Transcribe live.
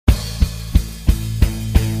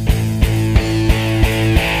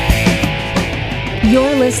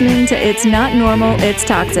You're listening to It's Not Normal, It's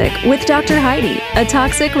Toxic with Dr. Heidi, a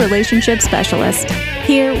toxic relationship specialist.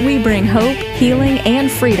 Here, we bring hope, healing, and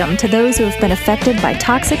freedom to those who have been affected by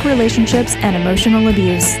toxic relationships and emotional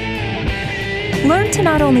abuse. Learn to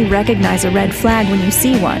not only recognize a red flag when you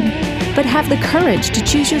see one, but have the courage to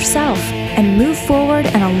choose yourself and move forward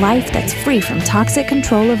in a life that's free from toxic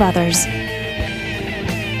control of others.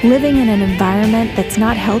 Living in an environment that's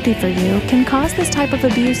not healthy for you can cause this type of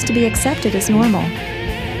abuse to be accepted as normal.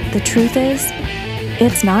 The truth is,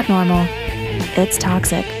 it's not normal. It's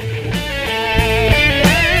toxic.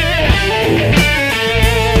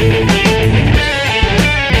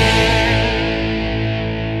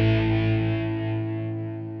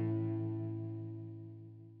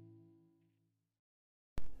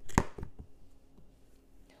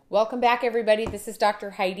 Welcome back, everybody. This is Dr.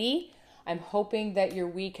 Heidi. I'm hoping that your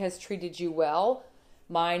week has treated you well.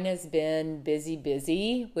 Mine has been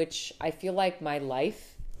busy, which I feel like my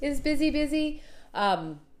life is busy.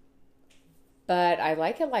 But I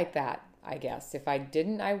like it like that, I guess. If I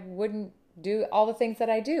didn't, I wouldn't do all the things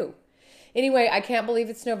that I do. Anyway, I can't believe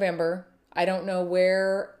it's November. I don't know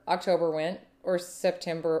where October went, or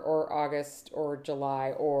September, or August, or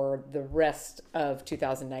July, or the rest of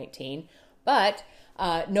 2019. But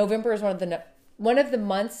November is one of the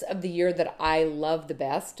months of the year that I love the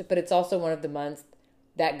best, but it's also one of the months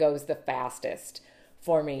that goes the fastest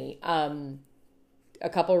for me. A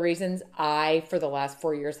couple of reasons. For the last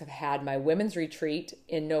 4 years, have had my women's retreat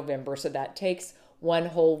in November, so that takes one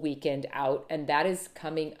whole weekend out, and that is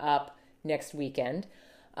coming up next weekend.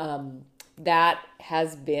 That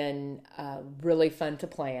has been really fun to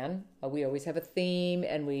plan. We always have a theme,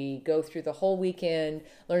 and we go through the whole weekend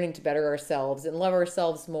learning to better ourselves and love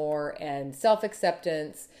ourselves more, and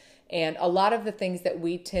self-acceptance, and a lot of the things that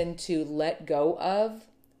we tend to let go of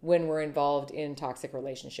when we're involved in toxic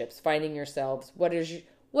relationships. Finding yourselves, what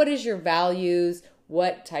is your values?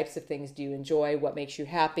 What types of things do you enjoy? What makes you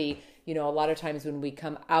happy? You know, a lot of times when we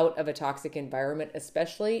come out of a toxic environment,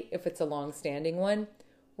 especially if it's a long-standing one,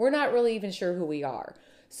 we're not really even sure who we are.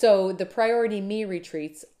 So the Priority Me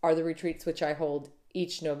retreats are the retreats which I hold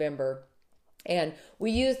each November. And we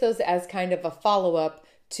use those as kind of a follow-up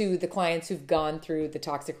to the clients who've gone through the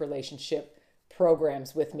toxic relationship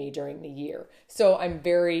programs with me during the year. So I'm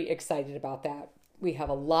very excited about that. We have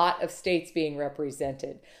a lot of states being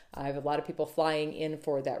represented. I have a lot of people flying in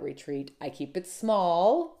for that retreat. I keep it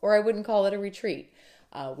small, or I wouldn't call it a retreat.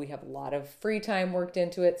 We have a lot of free time worked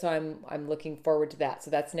into it, so I'm looking forward to that.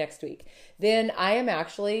 So that's next week. Then I am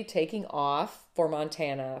actually taking off for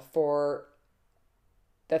Montana for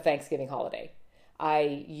the Thanksgiving holiday.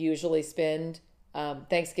 I usually spend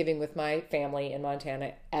Thanksgiving with my family in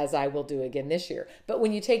Montana, as I will do again this year. But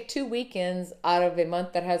when you take 2 weekends out of a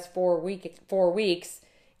month that has 4 weeks,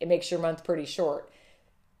 it makes your month pretty short.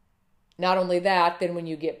 Not only that, then when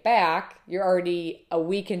you get back, you're already a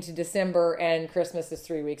week into December and Christmas is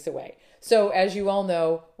 3 weeks away. So as you all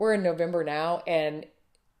know, we're in November now, and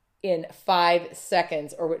in 5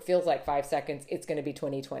 seconds, or what feels like 5 seconds, it's going to be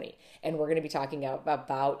 2020. And we're going to be talking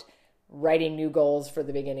about writing new goals for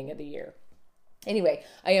the beginning of the year. Anyway,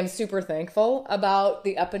 I am super thankful about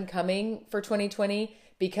the up and coming for 2020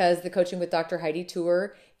 because the Coaching with Dr. Heidi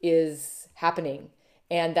tour is happening.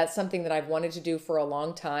 And that's something that I've wanted to do for a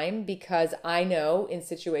long time because I know in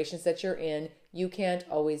situations that you're in, you can't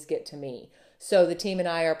always get to me. So the team and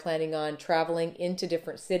I are planning on traveling into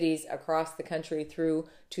different cities across the country through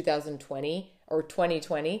 2020 or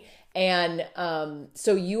 2020. And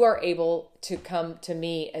so you are able to come to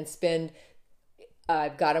me and spend,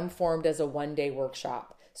 I've got them formed as a one-day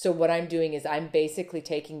workshop. So what I'm doing is I'm basically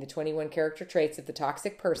taking the 21 character traits of the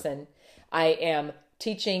toxic person. I am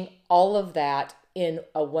teaching all of that in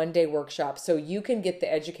a one-day workshop so you can get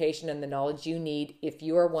the education and the knowledge you need if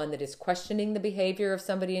you are one that is questioning the behavior of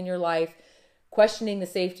somebody in your life, questioning the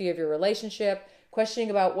safety of your relationship, questioning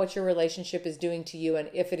about what your relationship is doing to you and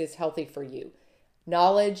if it is healthy for you.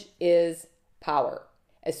 Knowledge is power.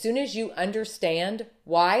 As soon as you understand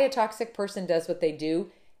why a toxic person does what they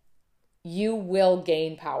do, you will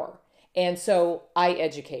gain power. And so I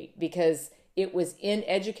educate because it was in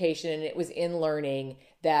education and it was in learning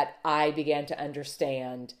that I began to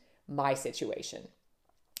understand my situation.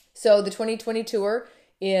 So the 2020 tour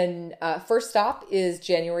first stop is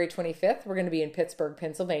January 25th. We're going to be in Pittsburgh,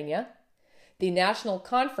 Pennsylvania. The national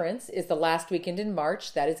conference is the last weekend in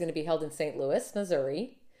March. That is going to be held in St. Louis,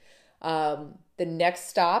 Missouri. The next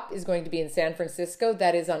stop is going to be in San Francisco.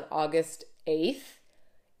 That is on August 8th.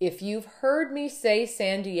 If you've heard me say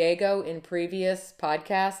San Diego in previous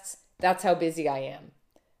podcasts, that's how busy I am.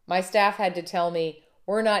 My staff had to tell me,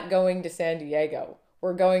 we're not going to San Diego.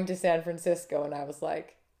 we're going to San Francisco. And I was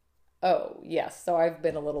like, oh, yes. So I've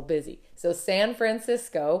been a little busy. So San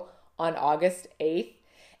Francisco on August 8th.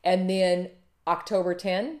 And then October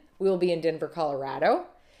 10, we will be in Denver, Colorado.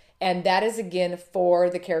 And that is again for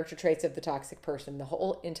the character traits of the toxic person, the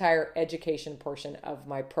whole entire education portion of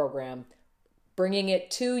my program, bringing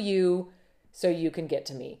it to you so you can get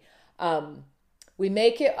to me. We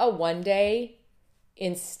make it a 1 day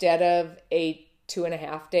instead of a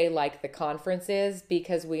 2.5 day like the conference is,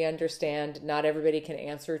 because we understand not everybody can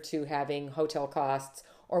answer to having hotel costs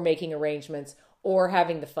or making arrangements or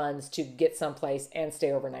having the funds to get someplace and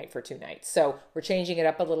stay overnight for 2 nights. So we're changing it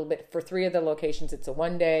up a little bit. For 3 of the locations, it's a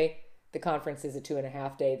 1 day. The conference is a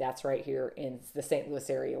 2.5 day. That's right here in the St. Louis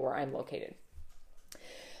area where I'm located.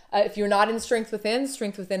 If you're not in Strength Within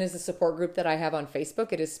is a support group that I have on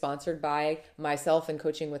Facebook. It is sponsored by myself and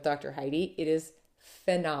Coaching with Dr. Heidi. It is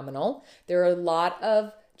phenomenal. There are a lot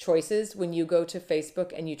of choices when you go to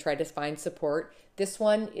Facebook and you try to find support. This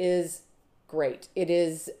one is great. It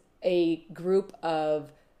is a group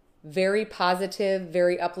of very positive,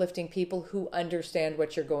 very uplifting people who understand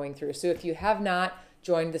what you're going through. So if you have not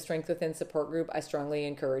joined the Strength Within support group, I strongly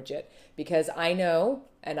encourage it, because I know,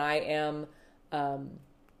 and I am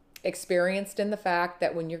experienced in the fact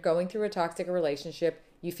that when you're going through a toxic relationship,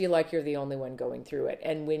 you feel like you're the only one going through it.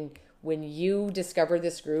 And when you discover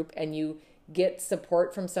this group and you get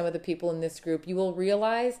support from some of the people in this group, you will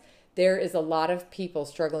realize there is a lot of people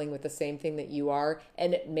struggling with the same thing that you are,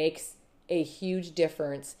 and it makes a huge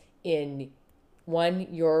difference in, one,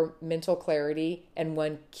 your mental clarity, and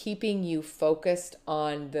one, keeping you focused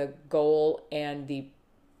on the goal and the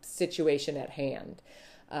situation at hand.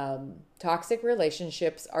 Toxic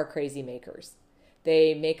relationships are crazy makers.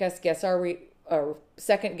 They make us guess or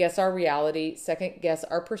second guess our reality, second guess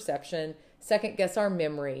our perception, second guess our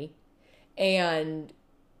memory, and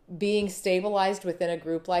being stabilized within a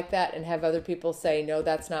group like that and have other people say, no,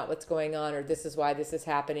 that's not what's going on, or this is why this is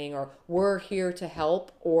happening, or we're here to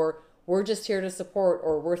help, or we're just here to support,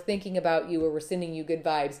 or we're thinking about you, or we're sending you good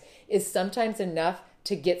vibes, is sometimes enough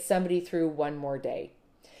to get somebody through one more day.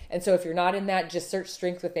 And so if you're not in that, just search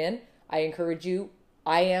Strength Within. I encourage you.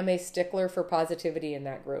 I am a stickler for positivity in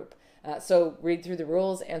that group. So read through the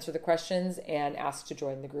rules, answer the questions, and ask to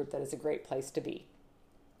join the group. That is a great place to be.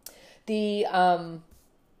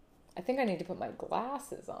 I think I need to put my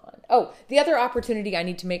glasses on. Oh, the other opportunity I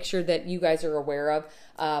need to make sure that you guys are aware of.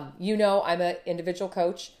 I'm an individual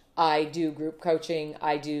coach. I do group coaching.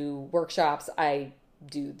 I do workshops. I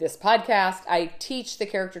do this podcast. I teach the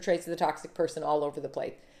character traits of the toxic person all over the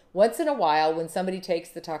place. Once in a while, when somebody takes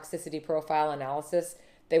the toxicity profile analysis,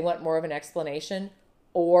 they want more of an explanation.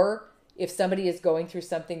 Or if somebody is going through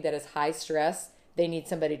something that is high stress, they need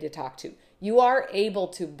somebody to talk to. You are able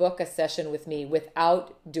to book a session with me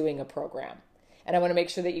without doing a program. And I want to make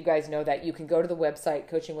sure that you guys know that. You can go to the website,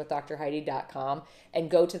 coachingwithdrheidi.com,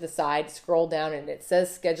 and go to the side, scroll down, and it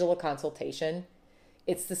says schedule a consultation.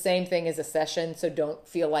 It's the same thing as a session, so don't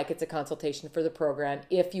feel like it's a consultation for the program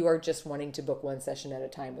if you are just wanting to book one session at a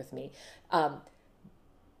time with me.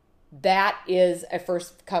 That is a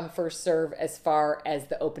first come, first serve as far as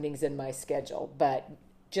the openings in my schedule. But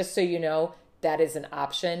just so you know, that is an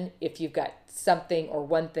option if you've got something or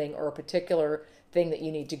one thing or a particular thing that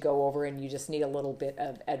you need to go over and you just need a little bit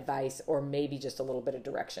of advice or maybe just a little bit of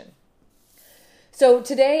direction. So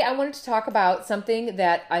today I wanted to talk about something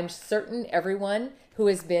that I'm certain everyone who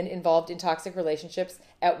has been involved in toxic relationships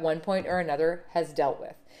at one point or another has dealt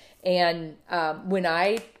with. And when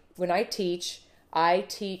I teach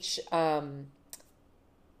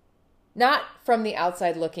not from the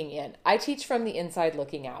outside looking in. I teach from the inside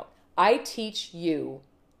looking out. I teach you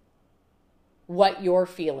what you're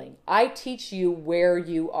feeling. I teach you where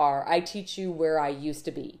you are. I teach you where I used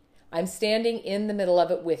to be. I'm standing in the middle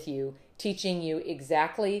of it with you, teaching you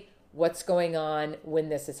exactly what's going on when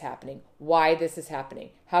this is happening, why this is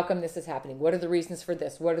happening, how come this is happening, what are the reasons for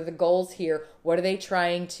this, what are the goals here, what are they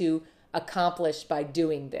trying to accomplish by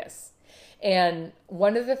doing this. And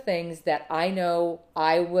one of the things that I know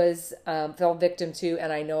I fell victim to,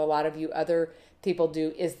 and I know a lot of you other people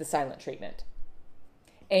do, is the silent treatment.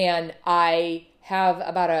 And I have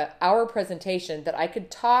about an hour presentation that I could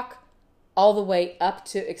talk all the way up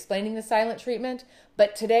to explaining the silent treatment.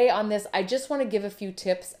 But today on this, I just want to give a few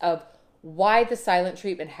tips of why the silent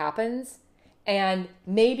treatment happens and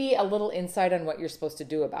maybe a little insight on what you're supposed to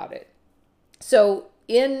do about it. So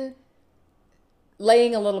in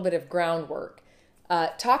laying a little bit of groundwork,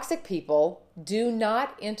 toxic people do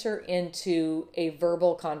not enter into a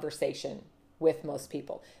verbal conversation with most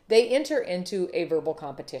people. They enter into a verbal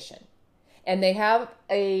competition, and they have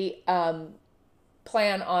a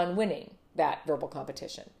plan on winning that verbal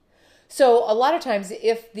competition. So a lot of times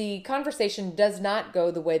if the conversation does not go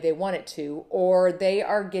the way they want it to, or they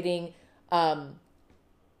are getting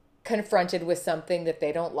confronted with something that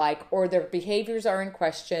they don't like, or their behaviors are in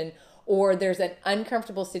question, or there's an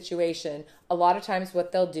uncomfortable situation, a lot of times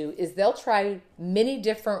what they'll do is they'll try many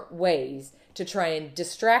different ways to try and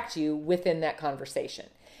distract you within that conversation.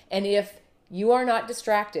 And if you are not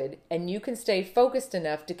distracted and you can stay focused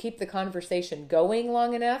enough to keep the conversation going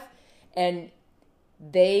long enough, and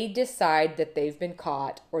they decide that they've been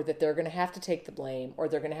caught, or that they're going to have to take the blame, or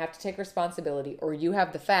they're going to have to take responsibility, or you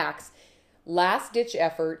have the facts, last ditch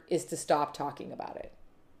effort is to stop talking about it.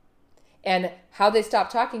 And how they stop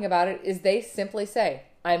talking about it is they simply say,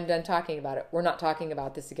 I'm done talking about it. We're not talking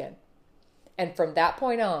about this again. And from that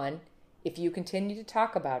point on, if you continue to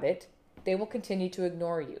talk about it, they will continue to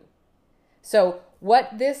ignore you. So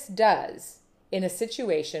what this does in a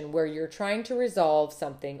situation where you're trying to resolve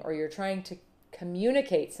something, or you're trying to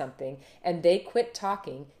communicate something, and they quit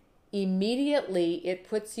talking, immediately it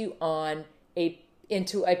puts you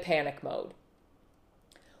into a panic mode.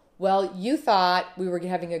 Well, you thought we were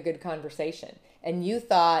having a good conversation, and you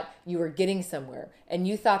thought you were getting somewhere, and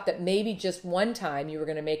you thought that maybe just one time you were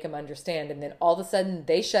going to make them understand, and then all of a sudden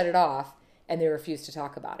they shut it off and they refuse to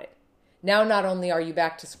talk about it. Now, not only are you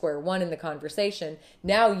back to square one in the conversation,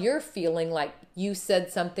 now you're feeling like you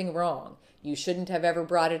said something wrong. You shouldn't have ever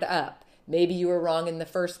brought it up. Maybe you were wrong in the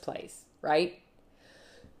first place, right?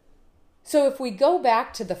 So if we go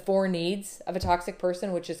back to the 4 needs of a toxic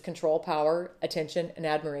person, which is control, power, attention, and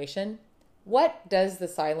admiration, what does the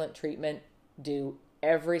silent treatment do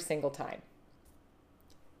every single time?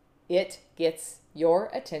 It gets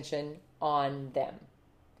your attention on them.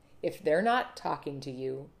 If they're not talking to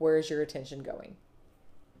you, where is your attention going?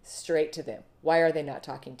 Straight to them. Why are they not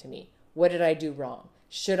talking to me? What did I do wrong?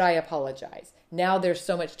 Should I apologize? Now there's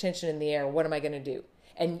so much tension in the air. What am I going to do?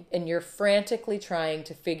 And you're frantically trying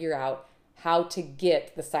to figure out how to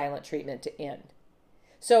get the silent treatment to end.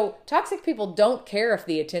 So toxic people don't care if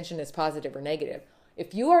the attention is positive or negative.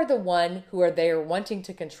 If you are the one who are there wanting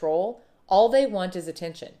to control, all they want is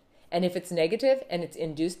attention. And if it's negative and it's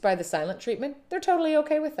induced by the silent treatment, they're totally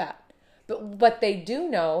okay with that. But they do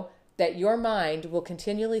know that your mind will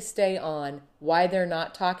continually stay on why they're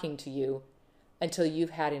not talking to you until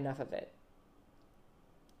you've had enough of it.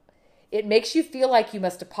 It makes you feel like you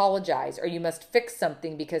must apologize, or you must fix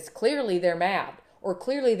something because clearly they're mad, or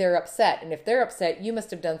clearly they're upset. And if they're upset, you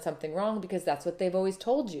must have done something wrong because that's what they've always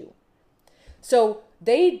told you. So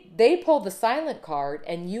they pull the silent card,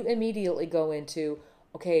 and you immediately go into,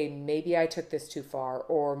 okay, maybe I took this too far,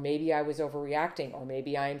 or maybe I was overreacting, or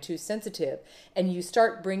maybe I am too sensitive. And you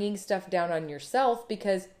start bringing stuff down on yourself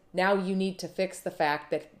because now you need to fix the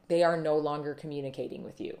fact that they are no longer communicating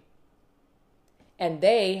with you. And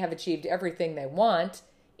they have achieved everything they want,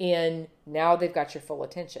 and now they've got your full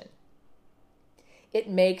attention. It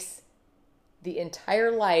makes the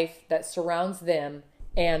entire life that surrounds them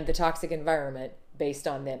and the toxic environment based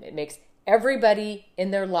on them. It makes everybody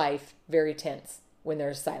in their life very tense when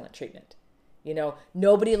there's silent treatment. You know,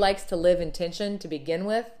 nobody likes to live in tension to begin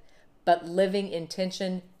with, but living in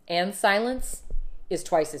tension and silence is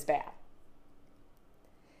twice as bad.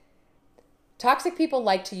 Toxic people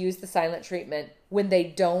like to use the silent treatment when they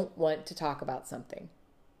don't want to talk about something.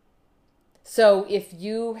 So if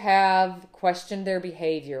you have questioned their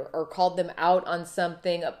behavior, or called them out on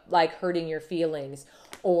something like hurting your feelings,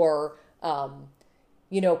 or,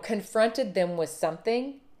 confronted them with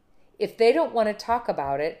something, if they don't want to talk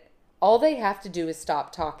about it, all they have to do is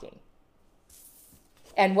stop talking.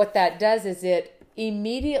 And what that does is it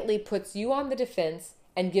immediately puts you on the defense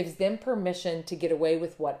and gives them permission to get away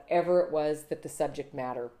with whatever it was that the subject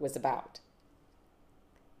matter was about.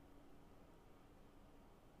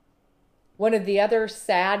 One of the other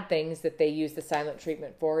sad things that they use the silent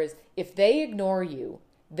treatment for is if they ignore you,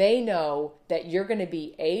 they know that you're going to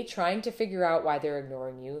be A, trying to figure out why they're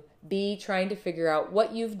ignoring you, B, trying to figure out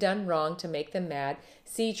what you've done wrong to make them mad,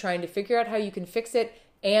 C, trying to figure out how you can fix it,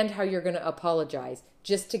 and how you're going to apologize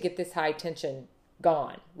just to get this high tension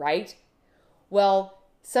gone, right? Well,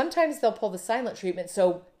 sometimes they'll pull the silent treatment,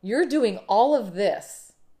 so you're doing all of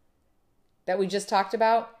this that we just talked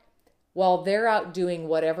about while they're out doing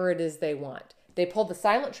whatever it is they want. They pull the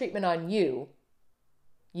silent treatment on you.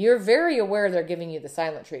 You're very aware they're giving you the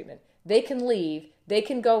silent treatment. They can leave. They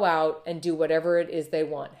can go out and do whatever it is they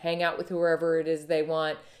want. Hang out with whoever it is they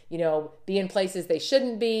want. Be in places they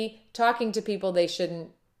shouldn't be. Talking to people they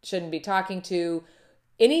shouldn't be talking to.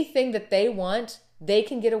 Anything that they want, they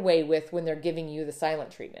can get away with when they're giving you the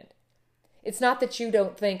silent treatment. It's not that you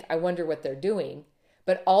don't think, I wonder what they're doing,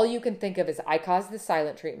 but all you can think of is, I caused the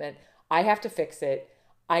silent treatment. I have to fix it.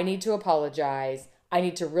 I need to apologize. I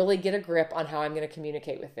need to really get a grip on how I'm going to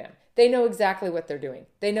communicate with them. They know exactly what they're doing.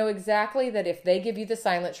 They know exactly that if they give you the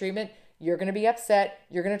silent treatment, you're going to be upset.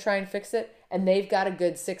 You're going to try and fix it. And they've got a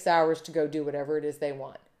good 6 hours to go do whatever it is they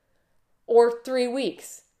want. Or 3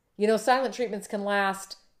 weeks. Silent treatments can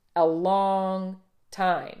last a long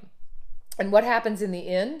time. And what happens in the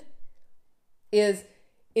end is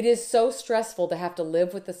it is so stressful to have to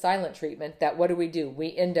live with the silent treatment that what do?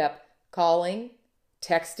 We end up calling,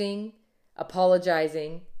 texting,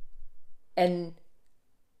 apologizing, and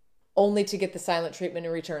only to get the silent treatment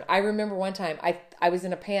in return. I remember one time I was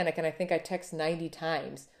in a panic and I think I texted 90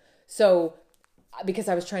 times. So because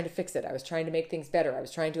I was trying to fix it. I was trying to make things better. I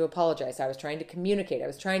was trying to apologize. I was trying to communicate. I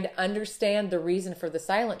was trying to understand the reason for the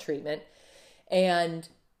silent treatment. And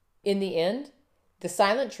in the end, the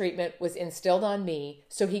silent treatment was instilled on me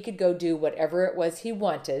so he could go do whatever it was he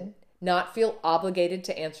wanted, not feel obligated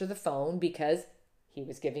to answer the phone because he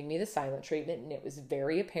was giving me the silent treatment and it was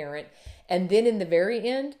very apparent. And then in the very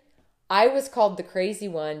end, I was called the crazy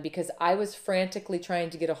one because I was frantically trying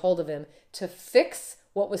to get a hold of him to fix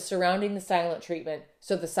what was surrounding the silent treatment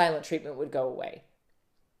so the silent treatment would go away.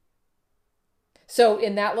 So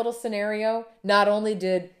in that little scenario, not only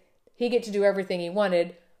did he get to do everything he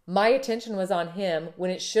wanted, my attention was on him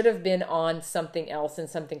when it should have been on something else and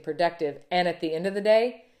something productive. And at the end of the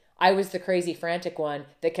day, I was the crazy frantic one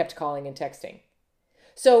that kept calling and texting.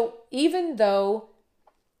 So even though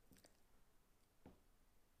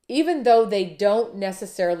they don't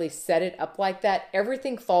necessarily set it up like that,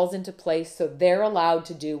 everything falls into place so they're allowed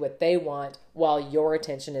to do what they want while your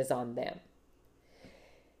attention is on them.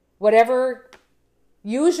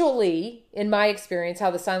 Usually, in my experience,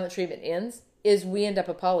 how the silent treatment ends is we end up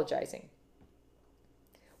apologizing.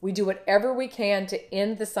 We do whatever we can to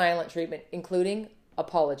end the silent treatment, including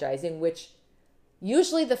apologizing, which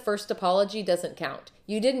usually the first apology doesn't count.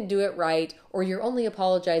 You didn't do it right, or you're only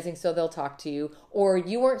apologizing so they'll talk to you, or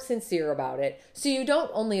you weren't sincere about it. So you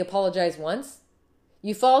don't only apologize once.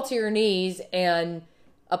 You fall to your knees and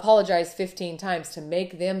apologize 15 times to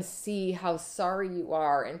make them see how sorry you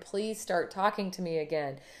are and please start talking to me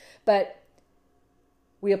again. But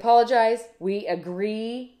we apologize. We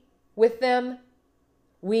agree with them.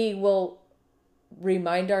 We will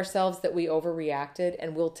remind ourselves that we overreacted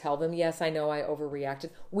and we'll tell them, yes, I know I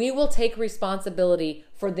overreacted. We will take responsibility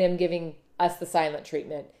for them giving us the silent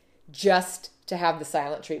treatment just to have the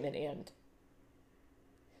silent treatment end.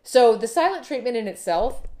 So the silent treatment in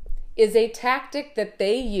itself is a tactic that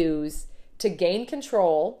they use to gain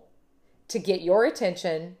control, to get your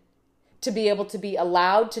attention, to be able to be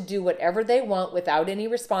allowed to do whatever they want without any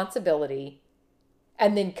responsibility,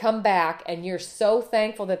 and then come back and you're so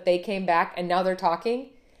thankful that they came back and now they're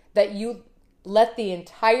talking that you let the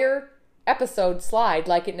entire episode slide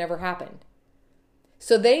like it never happened.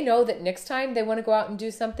 So they know that next time they want to go out and do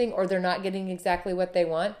something or they're not getting exactly what they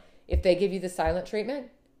want, if they give you the silent treatment,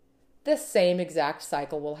 the same exact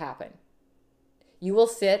cycle will happen. You will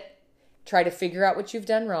sit, try to figure out what you've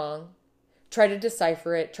done wrong, try to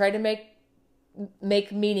decipher it, try to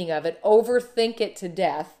make meaning of it, overthink it to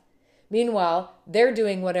death. Meanwhile, they're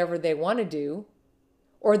doing whatever they want to do,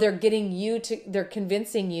 or they're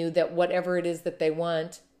convincing you that whatever it is that they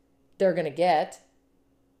want, they're going to get.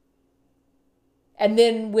 And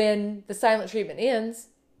then when the silent treatment ends,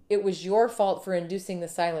 it was your fault for inducing the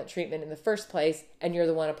silent treatment in the first place, and you're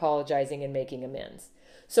the one apologizing and making amends.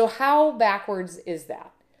 So how backwards is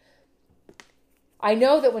that? I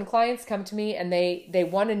know that when clients come to me and they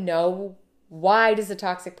want to know, why does a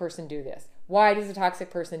toxic person do this? Why does a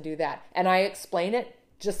toxic person do that? And I explain it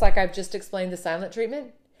just like I've just explained the silent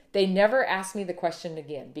treatment. They never ask me the question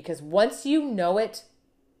again, because once you know it,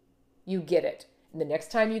 you get it. And the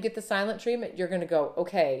next time you get the silent treatment, you're going to go,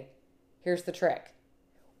 okay, here's the trick.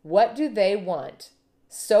 What do they want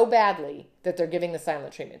so badly that they're giving the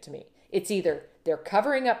silent treatment to me? It's either they're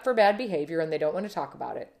covering up for bad behavior and they don't want to talk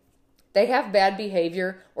about it. They have bad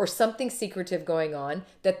behavior or something secretive going on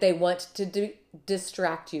that they want to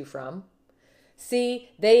distract you from. C,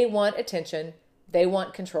 they want attention. They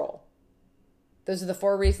want control. Those are the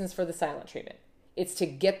 4 reasons for the silent treatment. It's to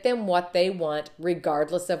get them what they want,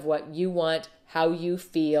 regardless of what you want, how you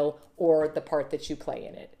feel, or the part that you play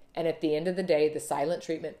in it. And at the end of the day, the silent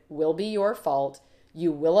treatment will be your fault.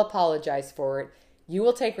 You will apologize for it. You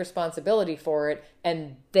will take responsibility for it,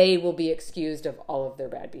 and they will be excused of all of their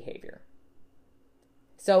bad behavior.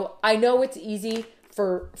 So I know it's easy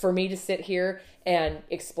for me to sit here and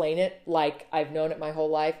explain it like I've known it my whole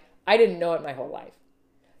life. I didn't know it my whole life.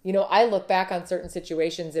 I look back on certain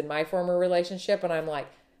situations in my former relationship and I'm like,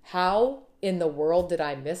 how in the world did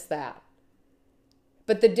I miss that?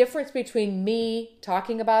 But the difference between me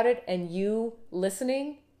talking about it and you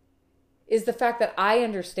listening is the fact that I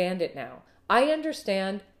understand it now. I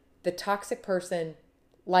understand the toxic person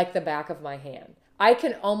like the back of my hand. I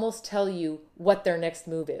can almost tell you what their next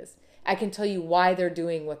move is. I can tell you why they're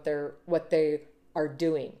doing what they are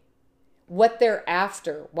doing, what they're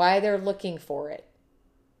after, why they're looking for it.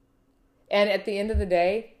 And at the end of the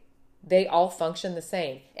day, they all function the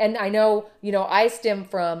same. And I know, I stem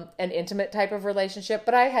from an intimate type of relationship,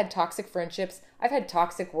 but I had toxic friendships. I've had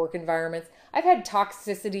toxic work environments. I've had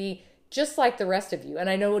toxicity just like the rest of you. And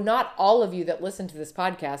I know not all of you that listen to this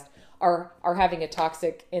podcast are having a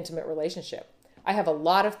toxic, intimate relationship. I have a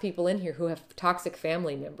lot of people in here who have toxic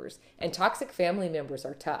family members, and toxic family members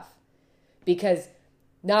are tough because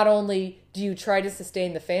not only do you try to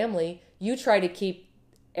sustain the family, you try to keep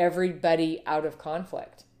everybody out of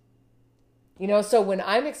conflict. So when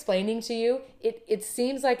I'm explaining to you, it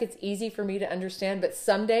seems like it's easy for me to understand, but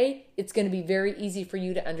someday it's going to be very easy for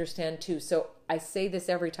you to understand too. So I say this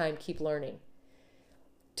every time, keep learning.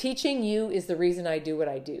 Teaching you is the reason I do what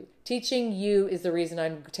I do. Teaching you is the reason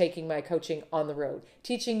I'm taking my coaching on the road.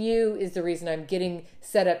 Teaching you is the reason I'm getting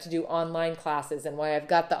set up to do online classes and why I've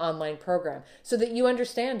got the online program, so that you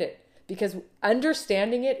understand it, because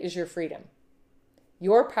understanding it is your freedom.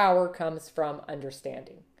 Your power comes from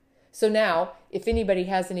understanding. So now, if anybody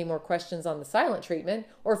has any more questions on the silent treatment,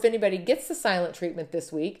 or if anybody gets the silent treatment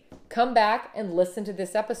this week, come back and listen to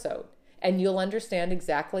this episode, and you'll understand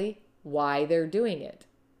exactly why they're doing it.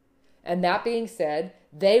 And that being said,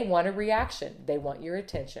 they want a reaction. They want your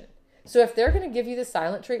attention. So if they're going to give you the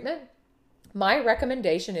silent treatment, my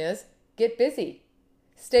recommendation is get busy.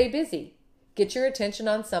 Stay busy. Get your attention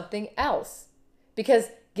on something else.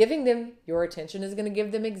 Because giving them your attention is going to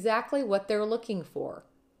give them exactly what they're looking for.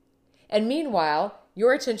 And meanwhile,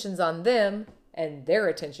 your attention's on them, and their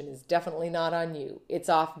attention is definitely not on you. It's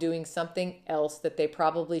off doing something else that they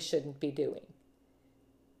probably shouldn't be doing.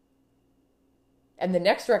 And the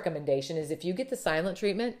next recommendation is, if you get the silent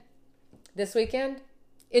treatment this weekend,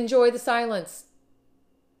 enjoy the silence.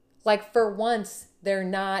 Like, for once, they're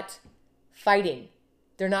not fighting.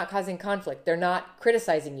 They're not causing conflict. They're not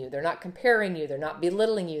criticizing you. They're not comparing you. They're not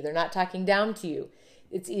belittling you. They're not talking down to you.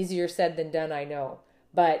 It's easier said than done, I know.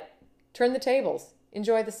 But turn the tables.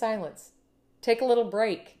 Enjoy the silence. Take a little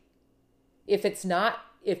break. If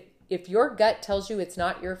your gut tells you it's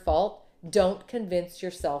not your fault, don't convince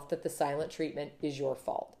yourself that the silent treatment is your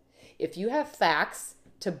fault. If you have facts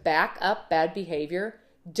to back up bad behavior,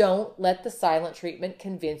 don't let the silent treatment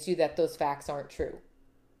convince you that those facts aren't true.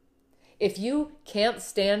 If you can't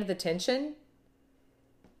stand the tension,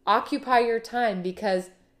 occupy your time,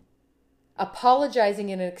 because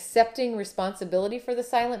apologizing and accepting responsibility for the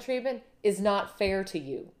silent treatment is not fair to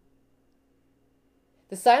you.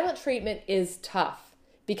 The silent treatment is tough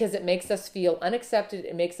because it makes us feel unaccepted,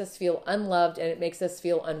 it makes us feel unloved, and it makes us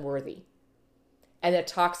feel unworthy. And a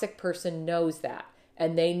toxic person knows that.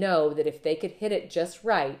 And they know that if they could hit it just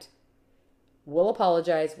right, we'll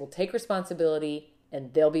apologize, we'll take responsibility,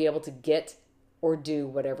 and they'll be able to get or do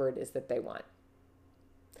whatever it is that they want.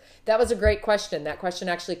 That was a great question. That question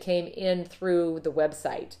actually came in through the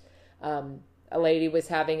website. A lady was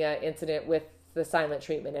having an incident with the silent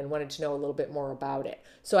treatment and wanted to know a little bit more about it.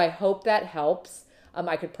 So I hope that helps.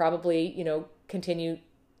 I could probably, continue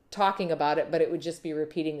talking about it, but it would just be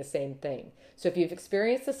repeating the same thing. So if you've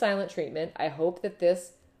experienced the silent treatment, I hope that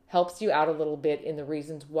this helps you out a little bit in the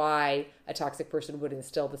reasons why a toxic person would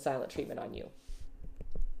instill the silent treatment on you.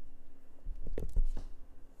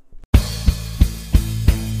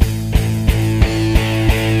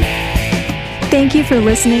 Thank you for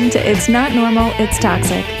listening to It's Not Normal, It's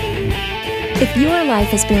Toxic. If your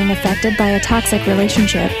life is being affected by a toxic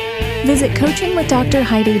relationship, visit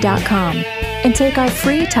coachingwithdrheidi.com and take our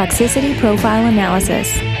free toxicity profile analysis,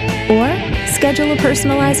 or schedule a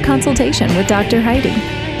personalized consultation with Dr. Heidi.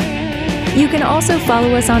 You can also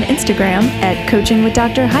follow us on Instagram at Coaching with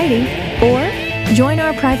Dr. Heidi, or join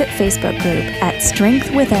our private Facebook group at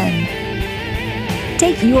Strength Within.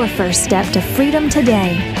 Take your first step to freedom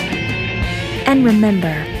today. And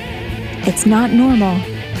remember, it's not normal,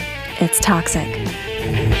 it's toxic.